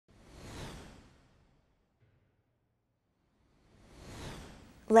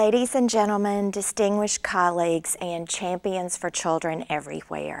Ladies and gentlemen, distinguished colleagues, and champions for children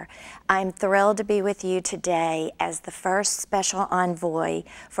everywhere, I'm thrilled to be with you today as the first special envoy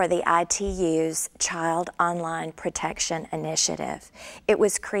for the ITU's Child Online Protection Initiative. It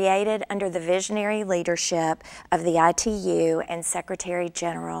was created under the visionary leadership of the ITU and Secretary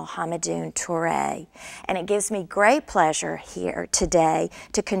General Hamadoun Touré, and it gives me great pleasure here today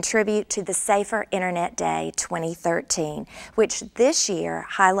to contribute to the Safer Internet Day 2013, which this year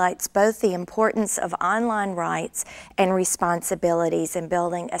highlights both the importance of online rights and responsibilities in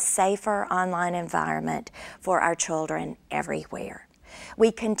building a safer online environment for our children everywhere.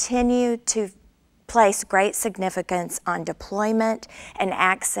 We continue to place great significance on deployment and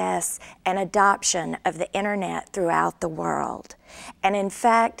access and adoption of the internet throughout the world. And in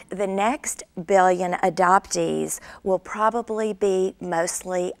fact, the next billion adoptees will probably be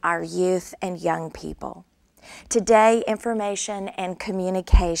mostly our youth and young people. Today, information and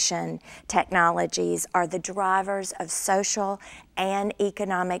communication technologies are the drivers of social and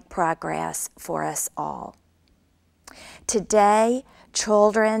economic progress for us all. Today,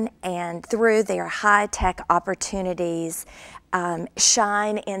 children, and through their high-tech opportunities,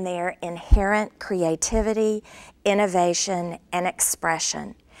 shine in their inherent creativity, innovation, and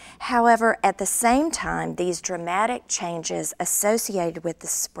expression. However, at the same time, these dramatic changes associated with the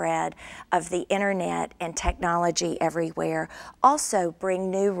spread of the internet and technology everywhere also bring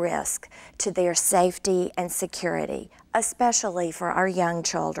new risk to their safety and security, especially for our young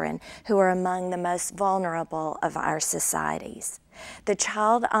children who are among the most vulnerable of our societies. The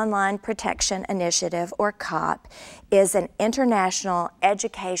Child Online Protection Initiative, or COP, is an international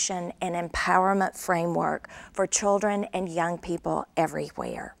education and empowerment framework for children and young people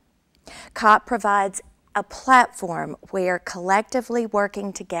everywhere. COP provides a platform where, collectively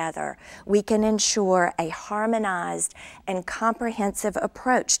working together, we can ensure a harmonized and comprehensive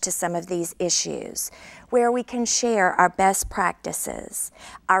approach to some of these issues, where we can share our best practices,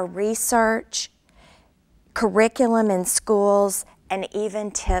 our research, curriculum in schools, and even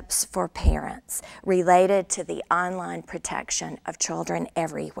tips for parents related to the online protection of children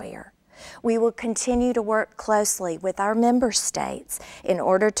everywhere. We will continue to work closely with our member states in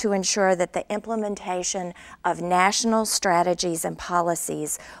order to ensure that the implementation of national strategies and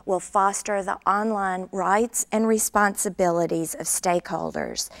policies will foster the online rights and responsibilities of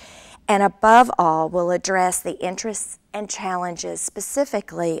stakeholders, and above all, will address the interests and challenges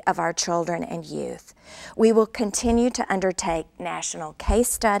specifically of our children and youth. We will continue to undertake national case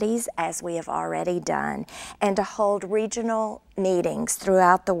studies, as we have already done, and to hold regional meetings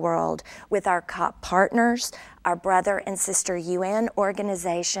throughout the world with our COP partners, our brother and sister UN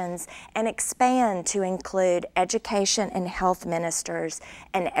organizations, and expand to include education and health ministers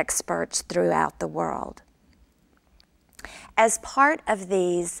and experts throughout the world. As part of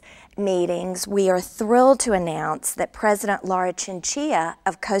these meetings, we are thrilled to announce that President Laura Chinchilla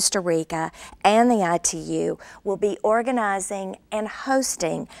of Costa Rica and the ITU will be organizing and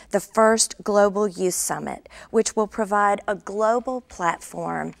hosting the first Global Youth Summit, which will provide a global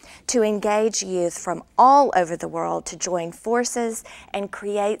platform to engage youth from all over the world to join forces and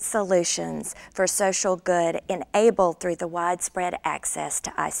create solutions for social good enabled through the widespread access to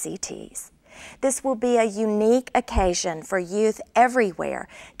ICTs. This will be a unique occasion for youth everywhere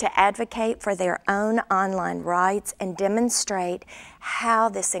to advocate for their own online rights and demonstrate how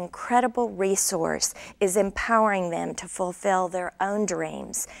this incredible resource is empowering them to fulfill their own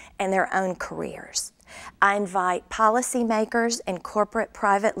dreams and their own careers. I invite policymakers and corporate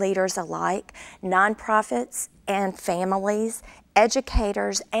private leaders alike, nonprofits and families,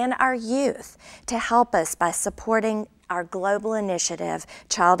 educators, and our youth to help us by supporting our global initiative,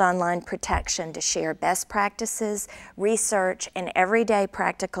 Child Online Protection, to share best practices, research, and everyday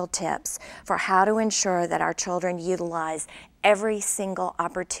practical tips for how to ensure that our children utilize every single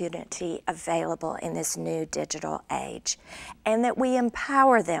opportunity available in this new digital age, and that we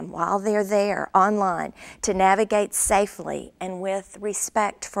empower them while they're there online to navigate safely and with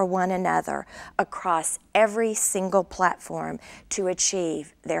respect for one another across every single platform to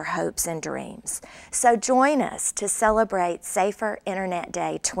achieve their hopes and dreams. So join us to celebrate Safer Internet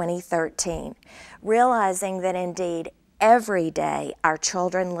Day 2013, realizing that indeed every day our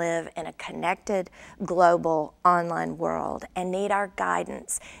children live in a connected, global, online world and need our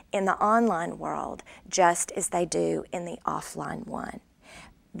guidance in the online world just as they do in the offline one.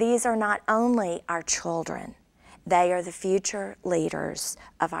 These are not only our children, they are the future leaders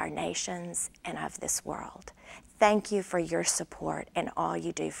of our nations and of this world. Thank you for your support and all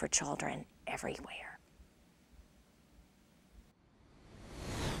you do for children everywhere.